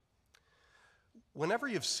Whenever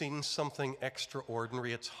you've seen something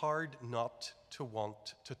extraordinary, it's hard not to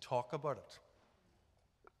want to talk about it.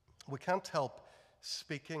 We can't help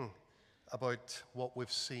speaking about what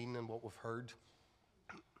we've seen and what we've heard.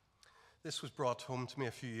 This was brought home to me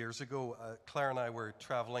a few years ago. Claire and I were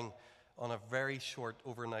traveling on a very short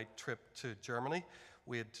overnight trip to Germany.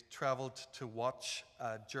 We had traveled to watch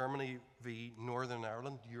Germany v Northern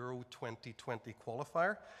Ireland Euro 2020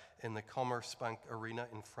 qualifier in the Commerzbank Arena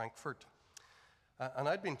in Frankfurt. And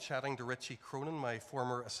I'd been chatting to Richie Cronin, my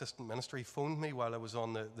former assistant minister. He phoned me while I was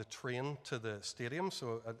on the train to the stadium,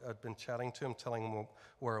 so I'd been chatting to him, telling him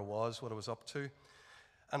where I was, what I was up to.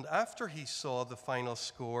 And after he saw the final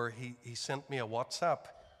score, he sent me a WhatsApp.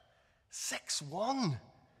 6-1!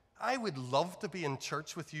 I would love to be in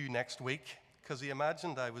church with you next week, because he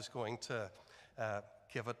imagined I was going to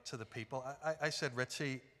give it to the people. I said,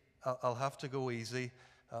 Richie, I'll have to go easy.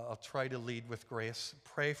 I'll try to lead with grace.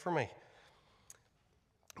 Pray for me.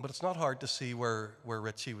 But it's not hard to see where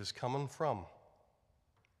Richie was coming from.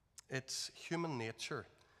 It's human nature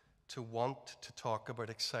to want to talk about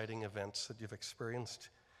exciting events that you've experienced.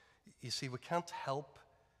 You see, we can't help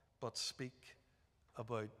but speak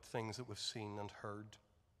about things that we've seen and heard.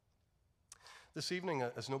 This evening,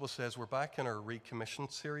 as Noble says, we're back in our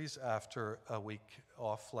Recommissioned series after a week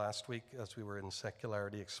off last week as we were in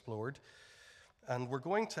Secularity Explored. And we're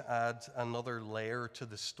going to add another layer to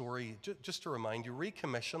the story. Just to remind you,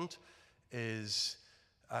 Recommissioned is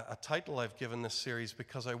a title I've given this series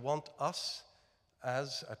because I want us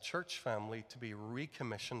as a church family to be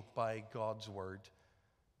recommissioned by God's Word.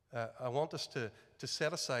 I want us to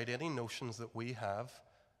set aside any notions that we have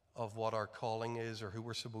of what our calling is or who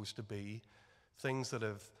we're supposed to be, things that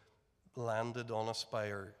have landed on us by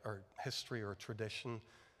our history or tradition,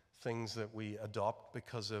 things that we adopt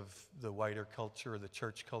because of the wider culture or the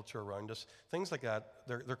church culture around us. Things like that,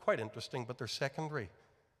 they're quite interesting, but they're secondary.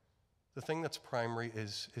 The thing that's primary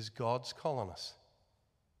is God's call on us.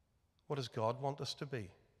 What does God want us to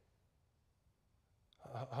be?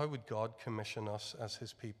 How would God commission us as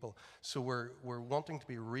his people? So we're wanting to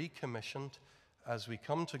be recommissioned as we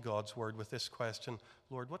come to God's word with this question,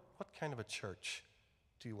 Lord, what kind of a church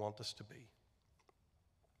do you want us to be?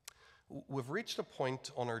 We've reached a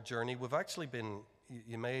point on our journey. We've actually been,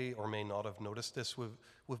 you may or may not have noticed this,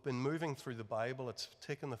 we've been moving through the Bible. It's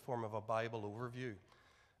taken the form of a Bible overview.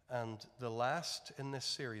 And the last in this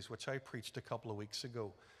series, which I preached a couple of weeks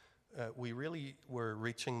ago, we really were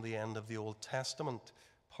reaching the end of the Old Testament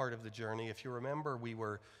part of the journey. If you remember, we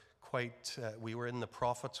were in the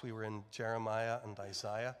prophets, we were in Jeremiah and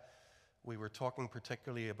Isaiah. We were talking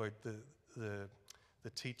particularly about the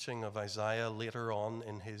teaching of Isaiah later on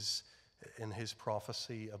in his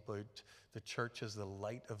prophecy about the church as the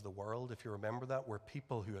light of the world. If you remember that, we're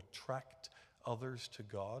people who attract others to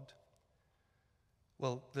God.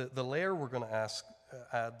 Well, the layer we're going to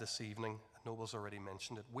add this evening, Noble's already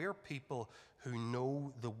mentioned it, we're people who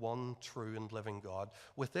know the one true and living God.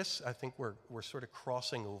 With this, I think we're sort of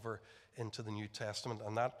crossing over into the New Testament,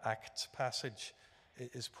 and that Acts passage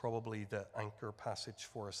is probably the anchor passage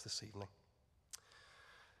for us this evening.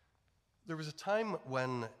 There was a time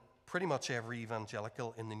when pretty much every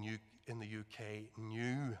evangelical in the UK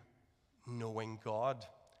knew knowing God.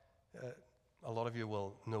 A lot of you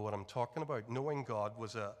will know what I'm talking about. Knowing God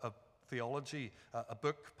was a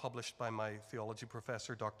book published by my theology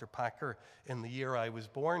professor, Dr. Packer, in the year I was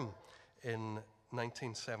born, in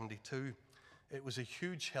 1972. It was a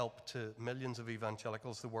huge help to millions of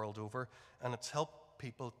evangelicals the world over, and it's helped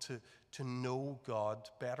people to know God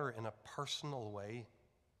better in a personal way.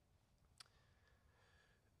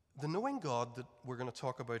 The knowing God that we're going to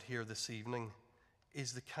talk about here this evening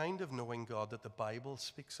is the kind of knowing God that the Bible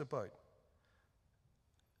speaks about.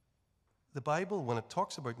 The Bible, when it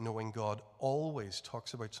talks about knowing God, always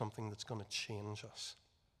talks about something that's going to change us.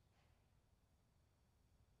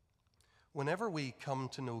 Whenever we come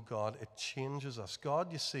to know God, it changes us.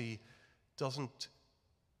 God, you see, doesn't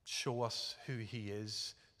show us who he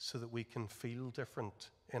is so that we can feel different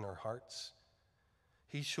in our hearts.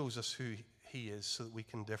 He shows us who he is so that we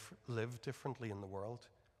can live differently in the world.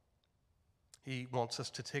 He wants us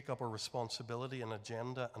to take up a responsibility, an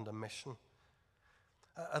agenda, and a mission.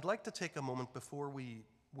 I'd like to take a moment before we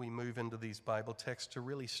move into these Bible texts to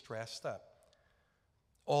really stress that.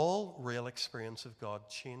 All real experience of God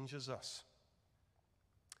changes us.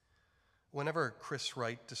 Whenever Chris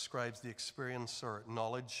Wright describes the experience or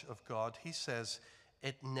knowledge of God, he says,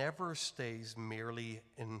 it never stays merely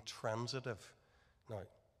intransitive. Now,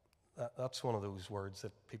 that's one of those words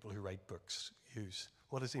that people who write books use.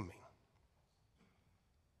 What does he mean?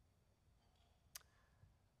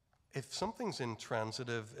 If something's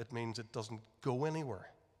intransitive, it means it doesn't go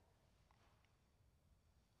anywhere.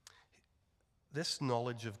 This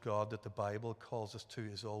knowledge of God that the Bible calls us to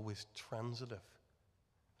is always transitive.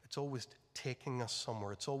 It's always taking us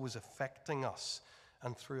somewhere. It's always affecting us,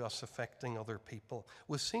 and through us affecting other people.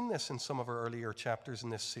 We've seen this in some of our earlier chapters in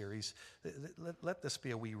this series. Let this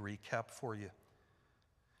be a wee recap for you.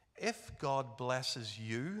 If God blesses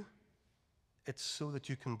you, it's so that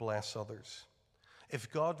you can bless others. If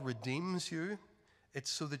God redeems you, it's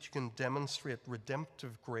so that you can demonstrate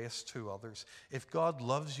redemptive grace to others. If God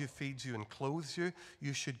loves you, feeds you, and clothes you,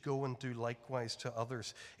 you should go and do likewise to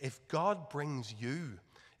others. If God brings you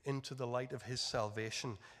into the light of his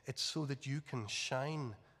salvation, it's so that you can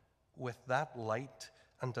shine with that light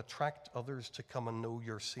and attract others to come and know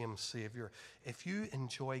your same Savior. If you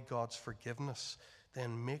enjoy God's forgiveness,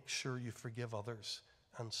 then make sure you forgive others,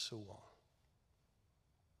 and so on.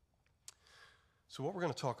 So what we're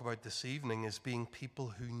going to talk about this evening is being people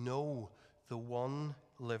who know the one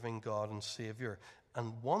living God and Savior.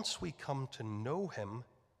 And once we come to know him,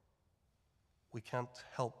 we can't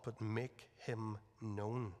help but make him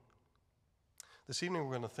known. This evening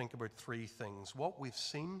we're going to think about three things: what we've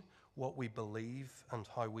seen, what we believe, and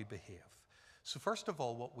how we behave. So first of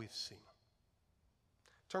all, what we've seen.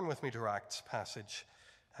 Turn with me to our Acts passage.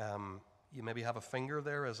 You maybe have a finger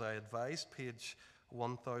there, as I advised, page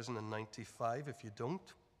 1095 if you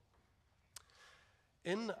don't.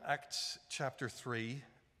 In Acts chapter 3,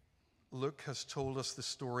 Luke has told us the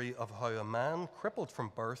story of how a man crippled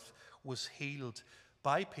from birth was healed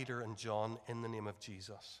by Peter and John in the name of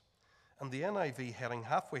Jesus. And the NIV heading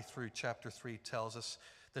halfway through chapter 3 tells us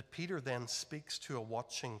that Peter then speaks to a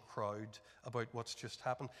watching crowd about what's just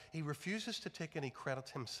happened. He refuses to take any credit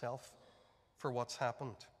himself for what's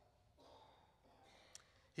happened.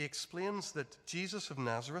 He explains that Jesus of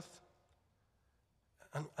Nazareth,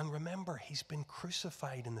 and remember, he's been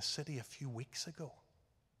crucified in the city a few weeks ago.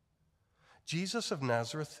 Jesus of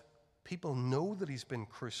Nazareth, people know that he's been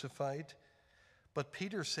crucified, but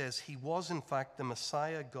Peter says he was in fact the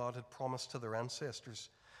Messiah God had promised to their ancestors.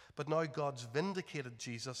 But now God's vindicated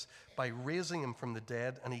Jesus by raising him from the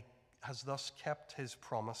dead, and he has thus kept his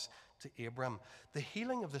promise to Abraham. The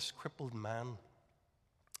healing of this crippled man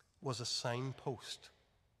was a signpost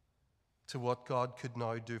to what God could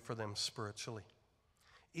now do for them spiritually.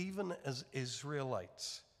 Even as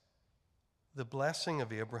Israelites, the blessing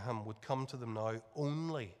of Abraham would come to them now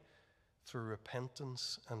only through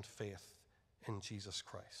repentance and faith in Jesus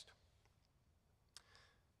Christ.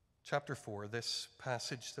 Chapter 4, this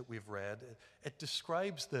passage that we've read, it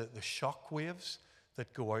describes the shock waves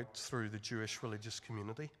that go out through the Jewish religious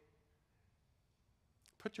community.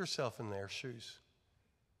 Put yourself in their shoes.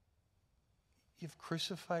 You've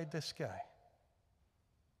crucified this guy.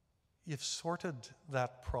 You've sorted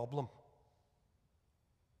that problem.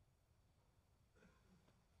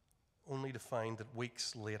 Only to find that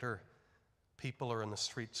weeks later, people are in the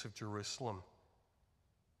streets of Jerusalem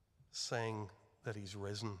saying that he's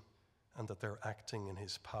risen and that they're acting in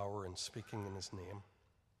his power and speaking in his name.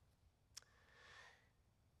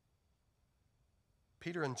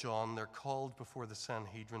 Peter and John, they're called before the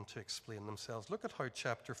Sanhedrin to explain themselves. Look at how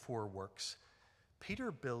chapter 4 works.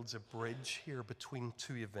 Peter builds a bridge here between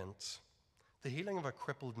two events: the healing of a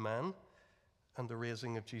crippled man and the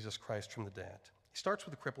raising of Jesus Christ from the dead. He starts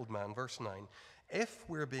with the crippled man, verse 9. If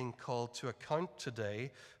we're being called to account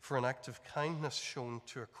today for an act of kindness shown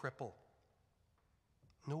to a cripple,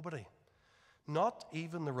 nobody, not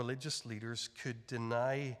even the religious leaders, could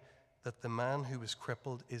deny that the man who was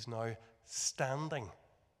crippled is now standing.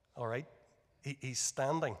 All right? He's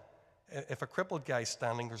standing. If a crippled guy's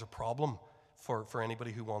standing, there's a problem for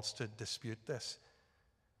anybody who wants to dispute this.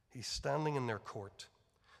 He's standing in their court.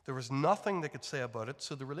 There was nothing they could say about it,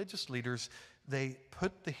 so the religious leaders, they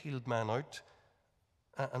put the healed man out,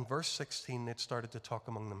 and verse 16, they'd started to talk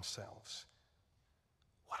among themselves.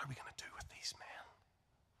 What are we going to do with these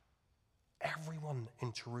men? Everyone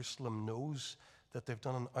in Jerusalem knows that they've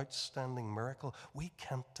done an outstanding miracle. We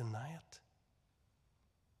can't deny it.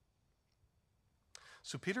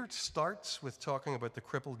 So Peter starts with talking about the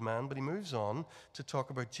crippled man, but he moves on to talk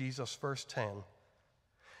about Jesus, verse 10.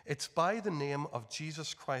 It's by the name of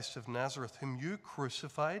Jesus Christ of Nazareth, whom you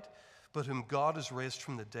crucified, but whom God has raised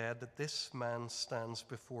from the dead, that this man stands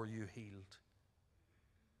before you healed.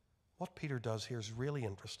 What Peter does here is really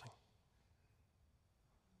interesting.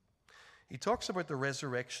 He talks about the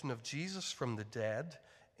resurrection of Jesus from the dead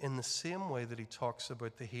in the same way that he talks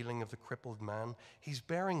about the healing of the crippled man. He's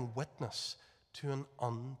bearing witness to an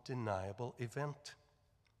undeniable event.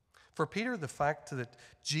 For Peter, the fact that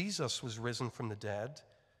Jesus was risen from the dead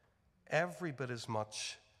every bit as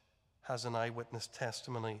much has an eyewitness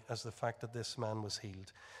testimony as the fact that this man was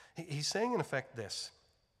healed. He's saying, in effect, this: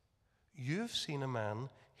 you've seen a man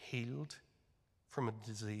healed from a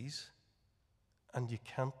disease, and you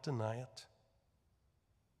can't deny it.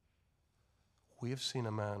 We've seen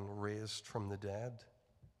a man raised from the dead,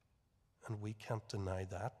 and we can't deny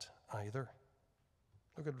that either.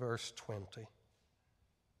 Look at verse 20.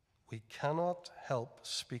 We cannot help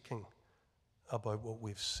speaking about what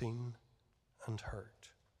we've seen and heard.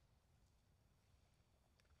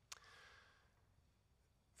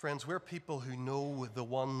 Friends, we're people who know the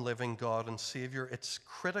one living God and Saviour. It's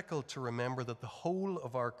critical to remember that the whole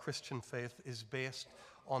of our Christian faith is based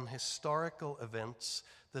on historical events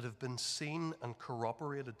that have been seen and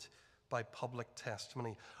corroborated by public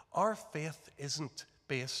testimony. Our faith isn't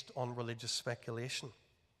based on religious speculation.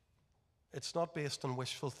 It's not based on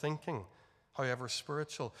wishful thinking, however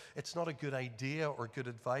spiritual. It's not a good idea or good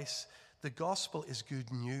advice. The gospel is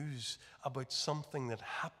good news about something that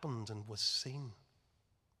happened and was seen.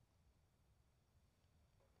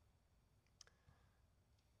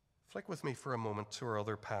 Flick with me for a moment to our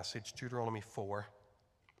other passage, Deuteronomy 4.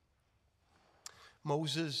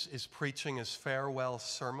 Moses is preaching his farewell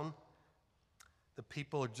sermon. The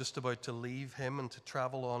people are just about to leave him and to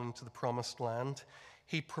travel on into the promised land.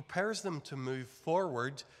 He prepares them to move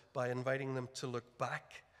forward by inviting them to look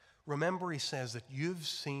back. Remember, he says that you've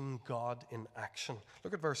seen God in action.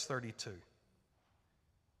 Look at verse 32.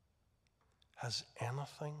 Has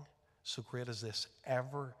anything so great as this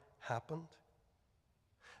ever happened?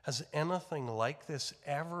 Has anything like this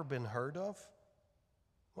ever been heard of?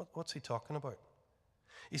 What's he talking about?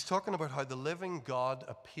 He's talking about how the living God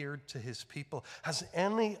appeared to his people. Has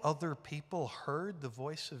any other people heard the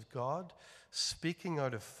voice of God speaking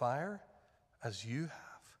out of fire as you have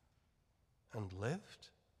and lived?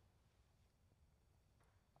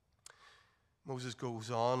 Moses goes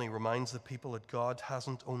on, he reminds the people that God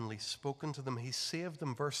hasn't only spoken to them, he saved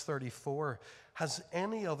them. Verse 34, has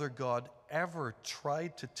any other God ever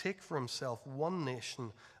tried to take for himself one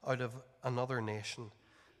nation out of another nation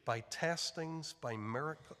by testings, by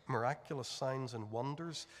miraculous signs and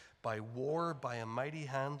wonders, by war, by a mighty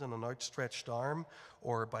hand and an outstretched arm,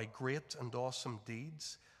 or by great and awesome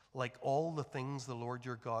deeds, like all the things the Lord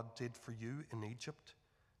your God did for you in Egypt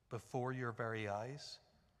before your very eyes?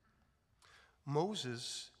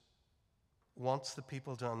 Moses wants the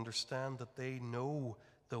people to understand that they know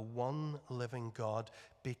the one living God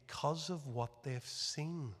because of what they've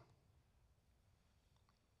seen.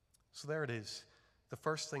 So there it is. The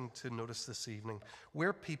first thing to notice this evening,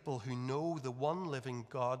 we're people who know the one living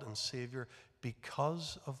God and Savior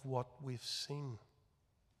because of what we've seen.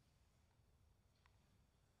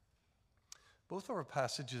 Both our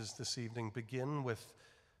passages this evening begin with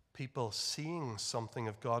people seeing something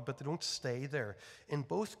of God, but they don't stay there. In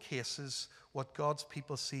both cases, what God's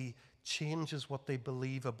people see changes what they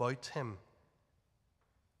believe about him.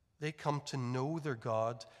 They come to know their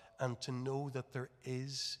God and to know that there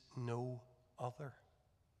is no other.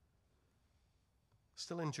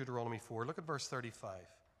 Still in Deuteronomy 4, look at verse 35.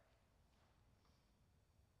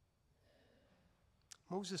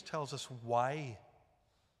 Moses tells us why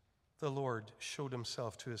the Lord showed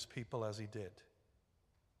himself to his people as he did.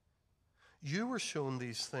 You were shown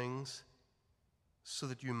these things so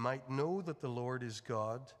that you might know that the Lord is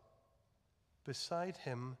God. Beside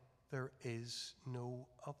him, there is no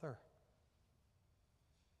other.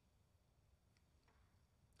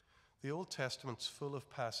 The Old Testament's full of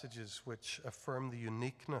passages which affirm the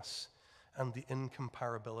uniqueness and the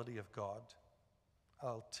incomparability of God.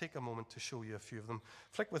 I'll take a moment to show you a few of them.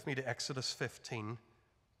 Flick with me to Exodus 15,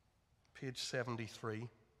 page 73.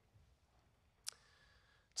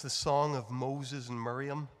 It's the song of Moses and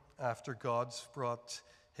Miriam after God's brought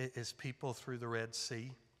his people through the Red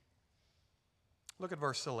Sea. Look at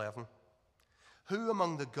verse 11. Who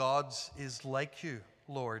among the gods is like you,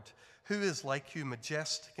 Lord? Who is like you,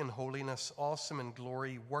 majestic in holiness, awesome in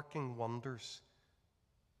glory, working wonders?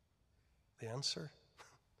 The answer?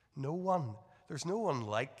 No one. There's no one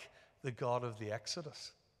like the God of the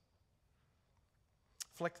Exodus.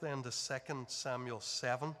 Flick then to 2 Samuel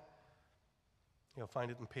 7. You'll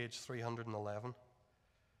find it on page 311.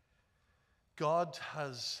 God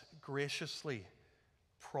has graciously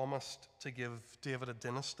promised to give David a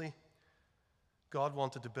dynasty. David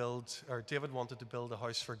wanted to build a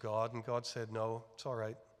house for God, and God said, no, it's all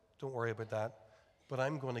right, don't worry about that. But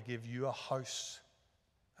I'm going to give you a house,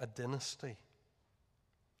 a dynasty.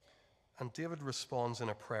 And David responds in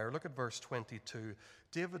a prayer. Look at verse 22.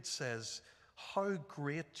 David says, how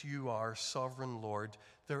great you are, sovereign Lord.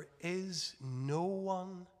 There is no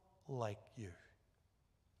one like you.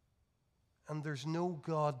 And there's no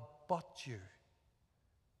God but you,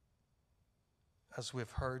 as we've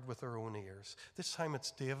heard with our own ears. This time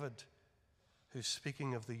it's David who's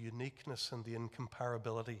speaking of the uniqueness and the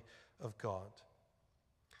incomparability of God.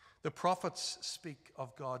 The prophets speak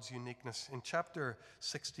of God's uniqueness. In chapter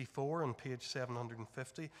 64 on page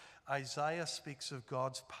 750, Isaiah speaks of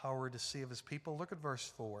God's power to save his people. Look at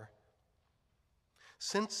verse 4.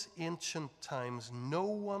 Since ancient times, no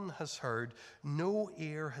one has heard, no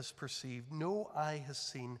ear has perceived, no eye has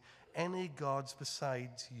seen any gods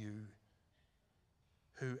besides you,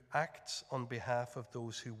 who acts on behalf of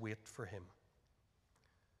those who wait for him.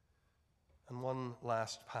 And one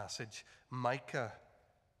last passage, Micah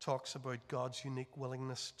talks about God's unique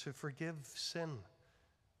willingness to forgive sin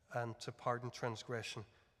and to pardon transgression.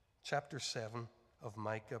 Chapter 7 of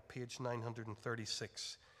Micah, page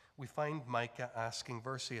 936. We find Micah asking,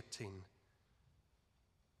 verse 18,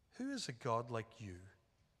 who is a God like you,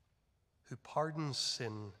 who pardons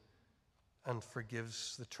sin and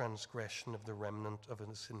forgives the transgression of the remnant of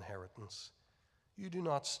his inheritance? You do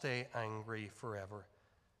not stay angry forever,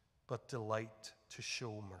 but delight to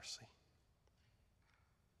show mercy.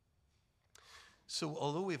 So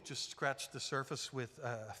although we've just scratched the surface with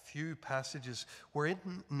a few passages, we're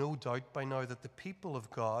in no doubt by now that the people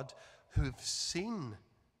of God who have seen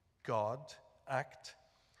God act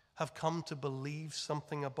have come to believe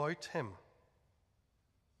something about him.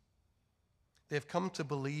 They've come to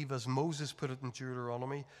believe, as Moses put it in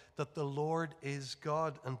Deuteronomy, that the Lord is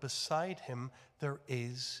God, and beside him there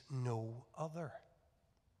is no other.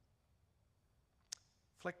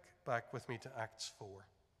 Flick back with me to Acts 4.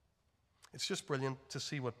 It's just brilliant to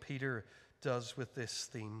see what Peter does with this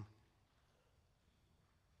theme.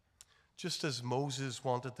 Just as Moses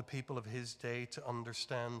wanted the people of his day to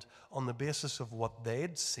understand, on the basis of what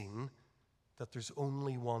they'd seen, that there's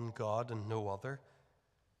only one God and no other,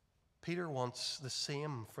 Peter wants the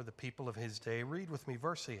same for the people of his day. Read with me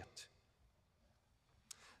verse 8.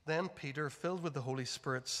 Then Peter, filled with the Holy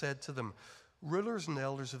Spirit, said to them, rulers and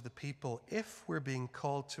elders of the people, if we're being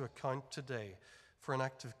called to account today for an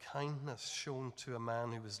act of kindness shown to a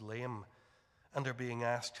man who was lame, and are being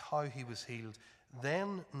asked how he was healed,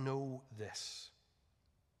 then know this,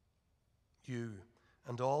 you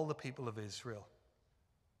and all the people of Israel.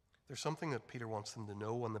 There's something that Peter wants them to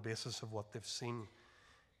know on the basis of what they've seen.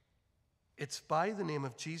 It's by the name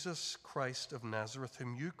of Jesus Christ of Nazareth,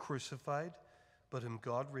 whom you crucified, but whom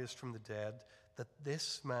God raised from the dead, that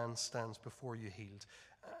this man stands before you healed.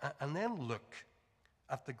 And then look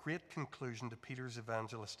at the great conclusion to Peter's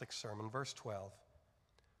evangelistic sermon, verse 12.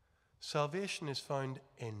 Salvation is found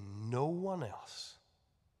in no one else,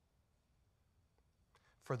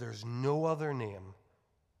 for there's no other name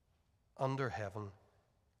under heaven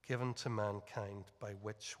given to mankind by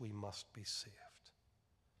which we must be saved.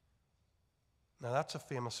 Now that's a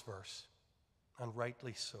famous verse, and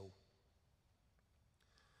rightly so.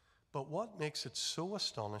 But what makes it so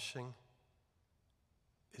astonishing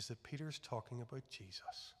is that Peter's talking about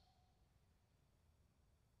Jesus.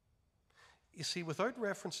 You see, without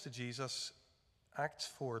reference to Jesus, Acts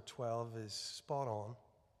 4:12 is spot on.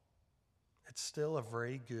 It's still a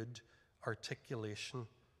very good articulation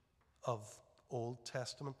of Old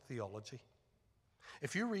Testament theology.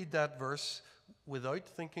 If you read that verse without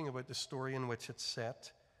thinking about the story in which it's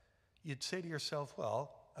set, you'd say to yourself,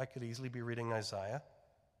 well, I could easily be reading Isaiah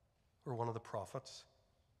or one of the prophets.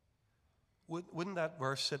 Wouldn't that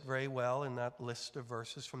verse sit very well in that list of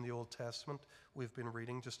verses from the Old Testament we've been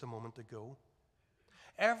reading just a moment ago?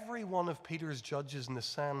 Every one of Peter's judges in the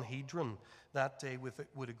Sanhedrin that day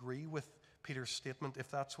would agree with Peter's statement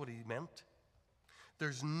if that's what he meant.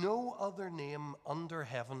 There's no other name under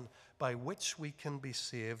heaven by which we can be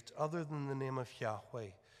saved other than the name of Yahweh,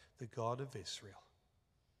 the God of Israel.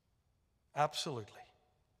 Absolutely.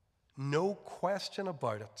 No question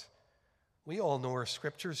about it. We all know our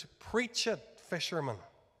scriptures. Preach it, fishermen.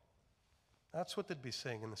 That's what they'd be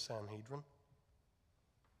saying in the Sanhedrin.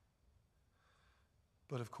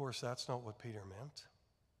 But of course, that's not what Peter meant.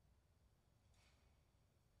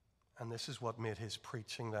 And this is what made his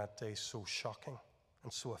preaching that day so shocking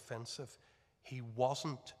and so offensive. He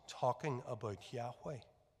wasn't talking about Yahweh.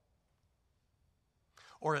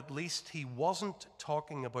 Or at least he wasn't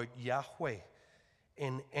talking about Yahweh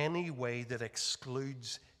in any way that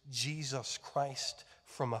excludes Jesus Christ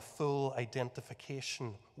from a full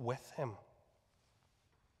identification with him.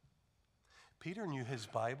 Peter knew his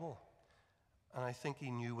Bible, and I think he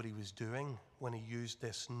knew what he was doing when he used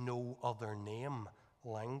this no other name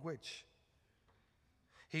language.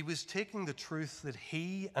 He was taking the truth that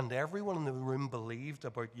he and everyone in the room believed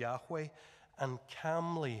about Yahweh and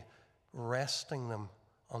calmly resting them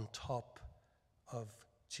on top of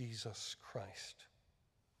Jesus Christ.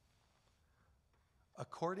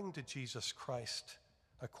 According to Jesus Christ,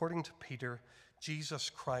 according to Peter, Jesus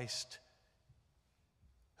Christ,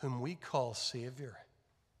 whom we call Saviour,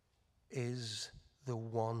 is the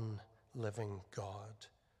one living God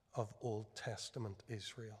of Old Testament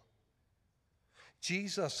Israel.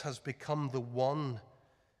 Jesus has become the one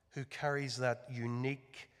who carries that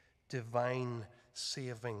unique, divine,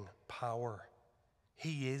 saving power.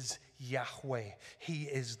 He is Yahweh. He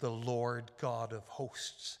is the Lord God of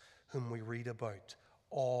hosts, whom we read about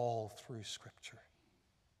all through Scripture.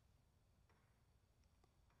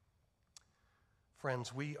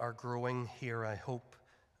 Friends, we are growing here, I hope,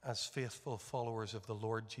 as faithful followers of the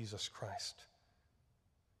Lord Jesus Christ.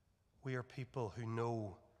 We are people who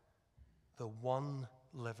know the one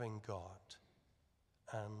living God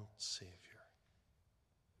and Savior.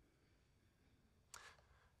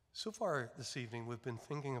 So far this evening, we've been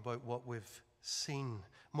thinking about what we've seen.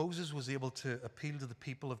 Moses was able to appeal to the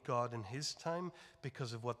people of God in his time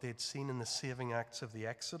because of what they'd seen in the saving acts of the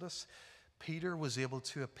Exodus. Peter was able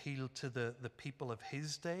to appeal to the people of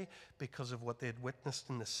his day because of what they had witnessed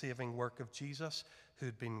in the saving work of Jesus, who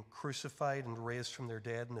had been crucified and raised from their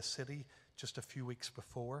dead in the city just a few weeks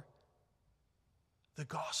before. The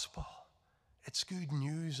gospel. It's good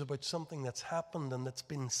news about something that's happened and that's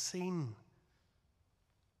been seen.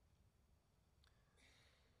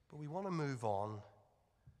 But we want to move on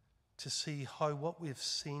to see how what we've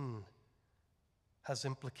seen has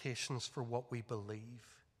implications for what we believe.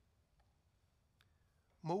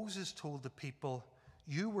 Moses told the people,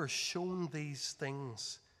 "You were shown these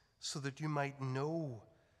things so that you might know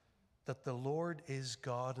that the Lord is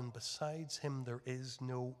God, and besides him there is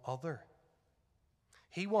no other."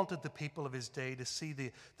 He wanted the people of his day to see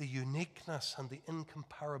the uniqueness and the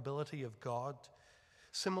incomparability of God.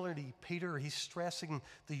 Similarly, Peter, he's stressing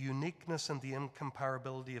the uniqueness and the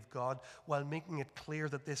incomparability of God while making it clear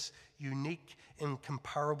that this unique,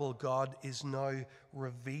 incomparable God is now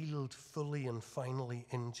revealed fully and finally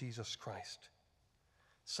in Jesus Christ.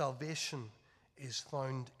 Salvation is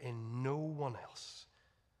found in no one else,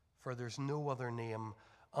 for there's no other name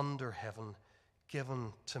under heaven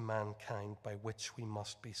given to mankind by which we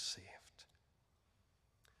must be saved.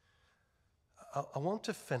 I want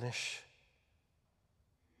to finish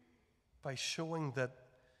by showing that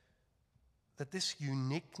this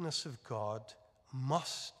uniqueness of God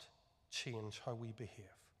must change how we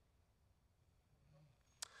behave.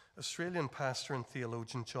 Australian pastor and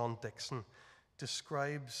theologian John Dickson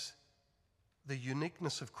describes the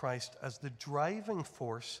uniqueness of Christ as the driving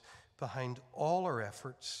force behind all our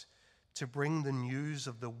efforts to bring the news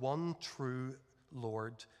of the one true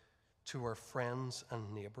Lord to our friends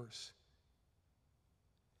and neighbors.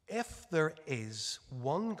 If there is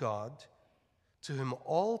one God to whom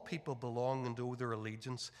all people belong and owe their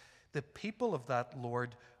allegiance, the people of that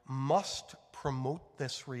Lord must promote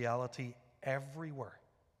this reality everywhere.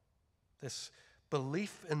 This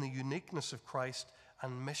belief in the uniqueness of Christ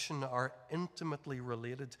and mission are intimately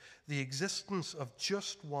related. The existence of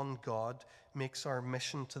just one God makes our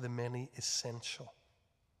mission to the many essential.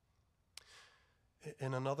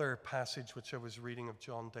 In another passage which I was reading of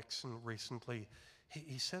John Dickson recently,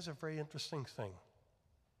 he says a very interesting thing.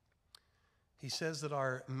 He says that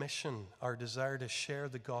our mission, our desire to share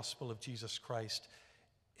the gospel of Jesus Christ,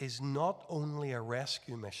 is not only a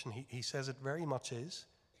rescue mission. He says it very much is.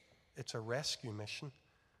 It's a rescue mission.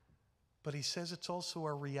 But he says it's also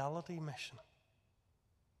a reality mission.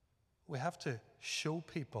 We have to show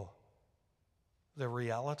people the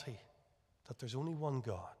reality that there's only one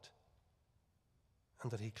God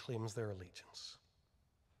and that he claims their allegiance.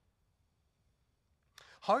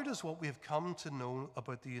 How does what we have come to know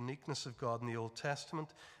about the uniqueness of God in the Old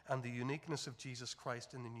Testament and the uniqueness of Jesus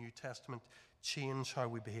Christ in the New Testament change how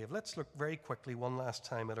we behave? Let's look very quickly one last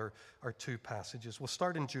time at our two passages. We'll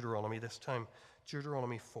start in Deuteronomy this time,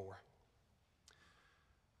 Deuteronomy 4.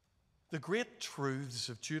 The great truths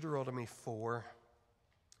of Deuteronomy 4,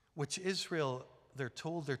 which Israel, they're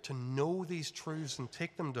told they're to know these truths and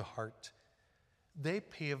take them to heart, they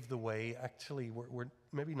pave the way. Actually, we're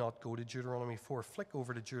maybe not go to Deuteronomy 4, flick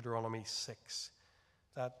over to Deuteronomy 6,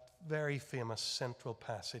 that very famous central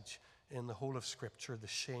passage in the whole of Scripture, the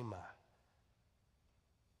Shema.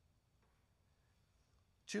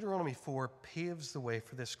 Deuteronomy 4 paves the way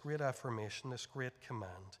for this great affirmation, this great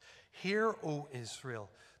command. Hear, O Israel,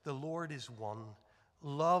 the Lord is one.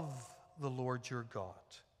 Love the Lord your God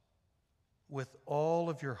with all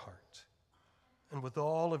of your heart and with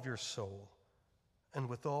all of your soul and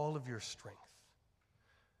with all of your strength.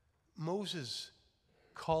 Moses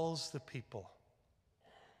calls the people.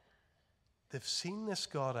 They've seen this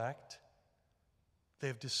God act.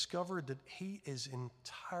 They've discovered that he is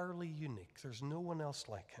entirely unique. There's no one else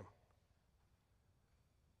like him.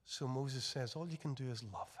 So Moses says, all you can do is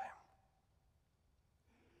love him.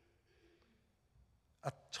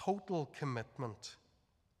 A total commitment,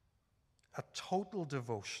 a total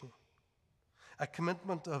devotion, a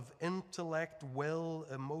commitment of intellect, will,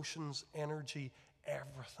 emotions, energy,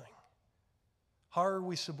 everything. How are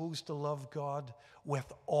we supposed to love God?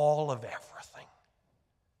 With all of everything.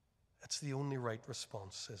 It's the only right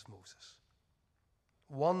response, says Moses.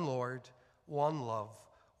 One Lord, one love,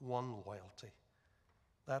 one loyalty.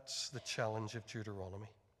 That's the challenge of Deuteronomy.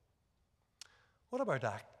 What about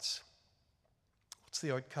Acts? What's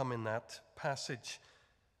the outcome in that passage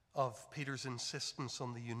of Peter's insistence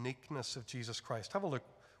on the uniqueness of Jesus Christ? Have a look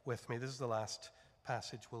with me. This is the last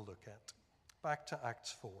passage we'll look at. Back to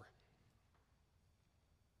Acts 4.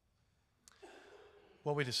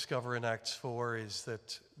 What we discover in Acts 4 is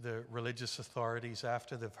that the religious authorities,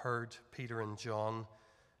 after they've heard Peter and John,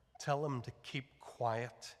 tell them to keep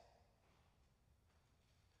quiet.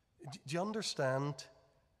 Do you understand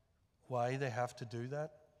why they have to do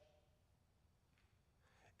that?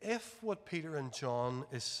 If what Peter and John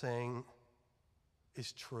is saying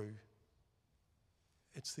is true,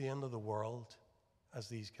 it's the end of the world as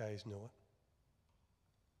these guys know it.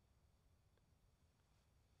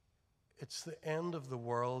 It's the end of the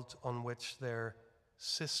world on which their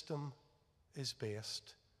system is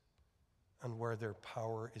based and where their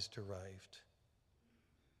power is derived.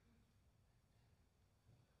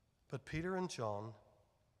 But Peter and John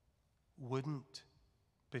wouldn't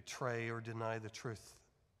betray or deny the truth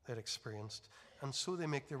they'd experienced. And so they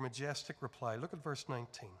make their majestic reply. Look at verse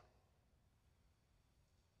 19.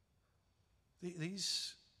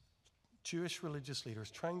 These Jewish religious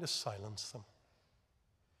leaders trying to silence them.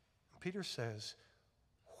 Peter says,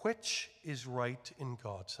 which is right in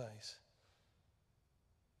God's eyes?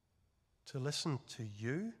 To listen to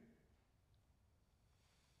you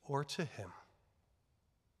or to him?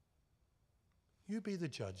 You be the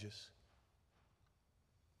judges.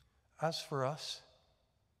 As for us,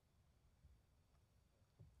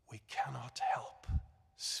 we cannot help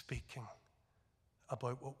speaking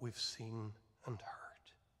about what we've seen and heard.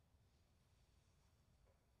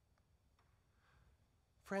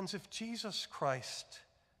 Friends, if Jesus Christ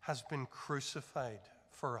has been crucified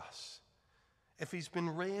for us, if he's been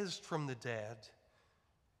raised from the dead,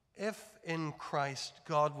 if in Christ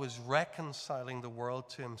God was reconciling the world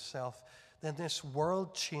to himself, then this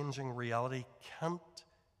world-changing reality can't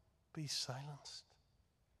be silenced.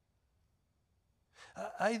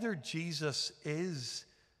 Either Jesus is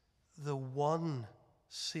the one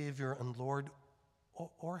Savior and Lord,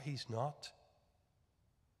 or he's not.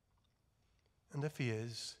 And if he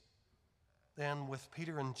is, then with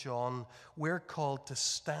Peter and John, we're called to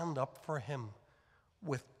stand up for him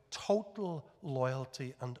with total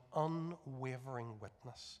loyalty and unwavering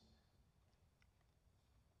witness.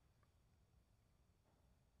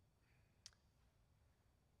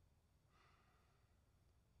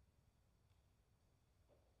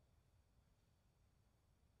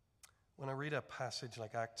 When I read a passage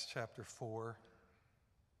like Acts chapter 4,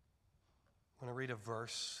 when I read a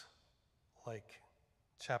verse like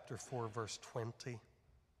chapter 4, verse 20,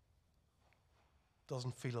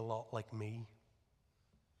 doesn't feel a lot like me.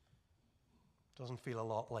 Doesn't feel a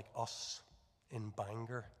lot like us in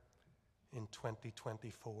Bangor in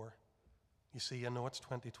 2024. You see, I know it's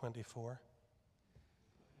 2024.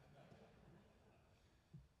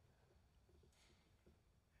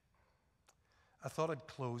 I thought I'd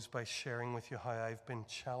close by sharing with you how I've been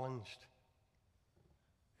challenged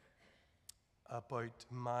about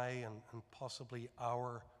my and possibly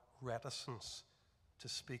our reticence to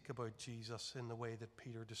speak about Jesus in the way that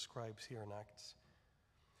Peter describes here in Acts.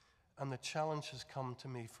 And the challenge has come to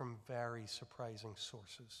me from very surprising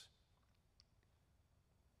sources.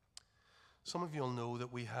 Some of you will know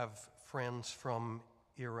that we have friends from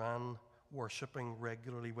Iran worshiping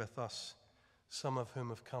regularly with us, some of whom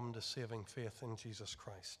have come to saving faith in Jesus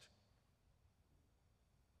Christ.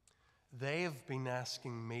 They have been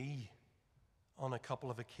asking me on a couple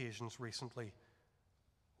of occasions recently,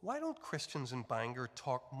 why don't Christians in Bangor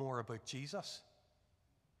talk more about Jesus?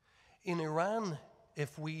 In Iran,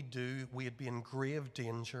 if we do, we'd be in grave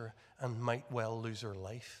danger and might well lose our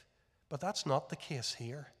life. But that's not the case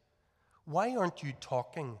here. Why aren't you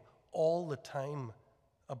talking all the time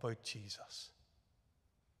about Jesus?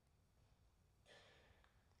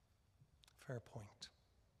 Fair point.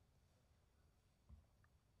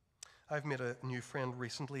 I've made a new friend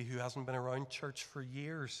recently who hasn't been around church for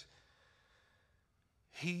years.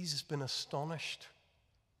 He's been astonished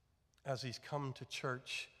as he's come to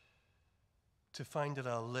church to find it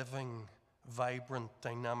a living, vibrant,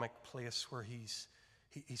 dynamic place where he's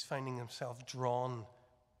finding himself drawn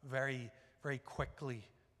very, very quickly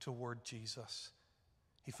toward Jesus.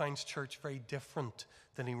 He finds church very different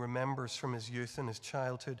than he remembers from his youth and his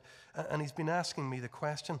childhood. And he's been asking me the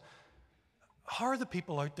question, how are the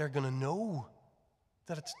people out there going to know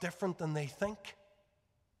that it's different than they think?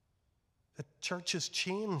 That church has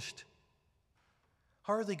changed?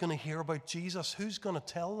 How are they going to hear about Jesus? Who's going to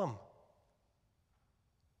tell them?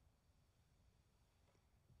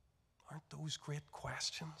 Aren't those great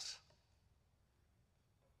questions?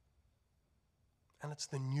 And it's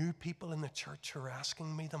the new people in the church who are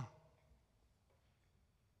asking me them.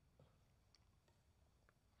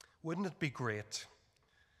 Wouldn't it be great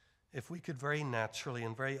if we could very naturally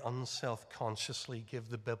and very unself-consciously give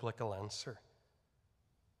the biblical answer?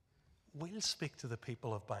 We'll speak to the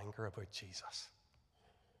people of Bangor about Jesus.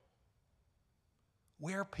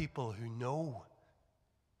 We're people who know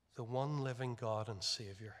the one living God and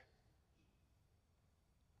Saviour.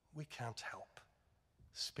 We can't help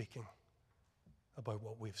speaking about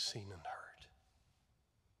what we've seen and heard.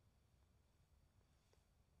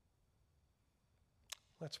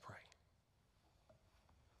 Let's pray.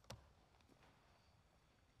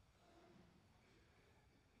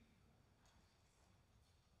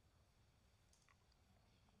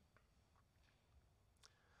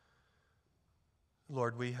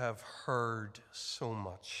 Lord, we have heard so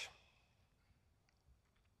much.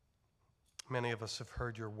 Many of us have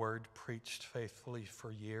heard your word preached faithfully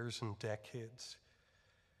for years and decades.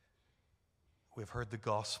 We've heard the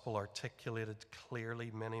gospel articulated clearly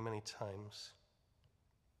many, many times.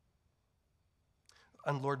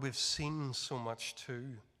 And Lord, we've seen so much too.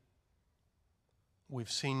 We've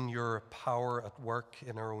seen your power at work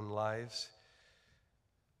in our own lives.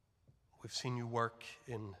 We've seen you work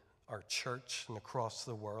in our church and across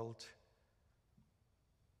the world.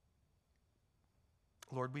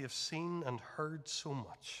 Lord, we have seen and heard so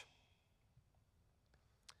much,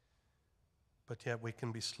 but yet we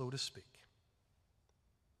can be slow to speak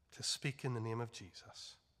in the name of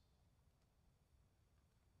Jesus.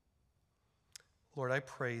 Lord, I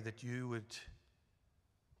pray that you would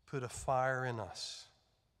put a fire in us,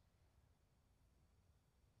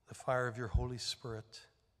 the fire of your Holy Spirit,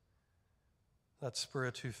 that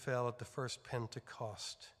Spirit who fell at the first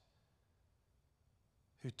Pentecost,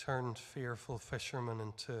 who turned fearful fishermen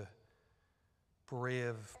into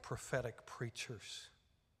brave prophetic preachers,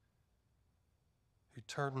 who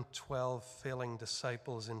turned 12 failing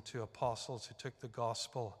disciples into apostles who took the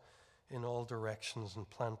gospel in all directions and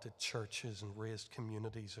planted churches and raised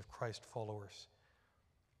communities of Christ followers.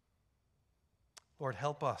 Lord,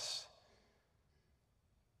 help us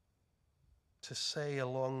to say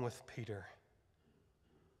along with Peter,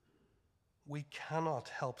 we cannot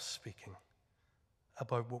help speaking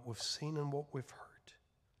about what we've seen and what we've heard.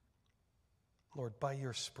 Lord, by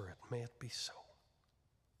your Spirit, may it be so.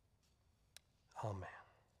 Amen.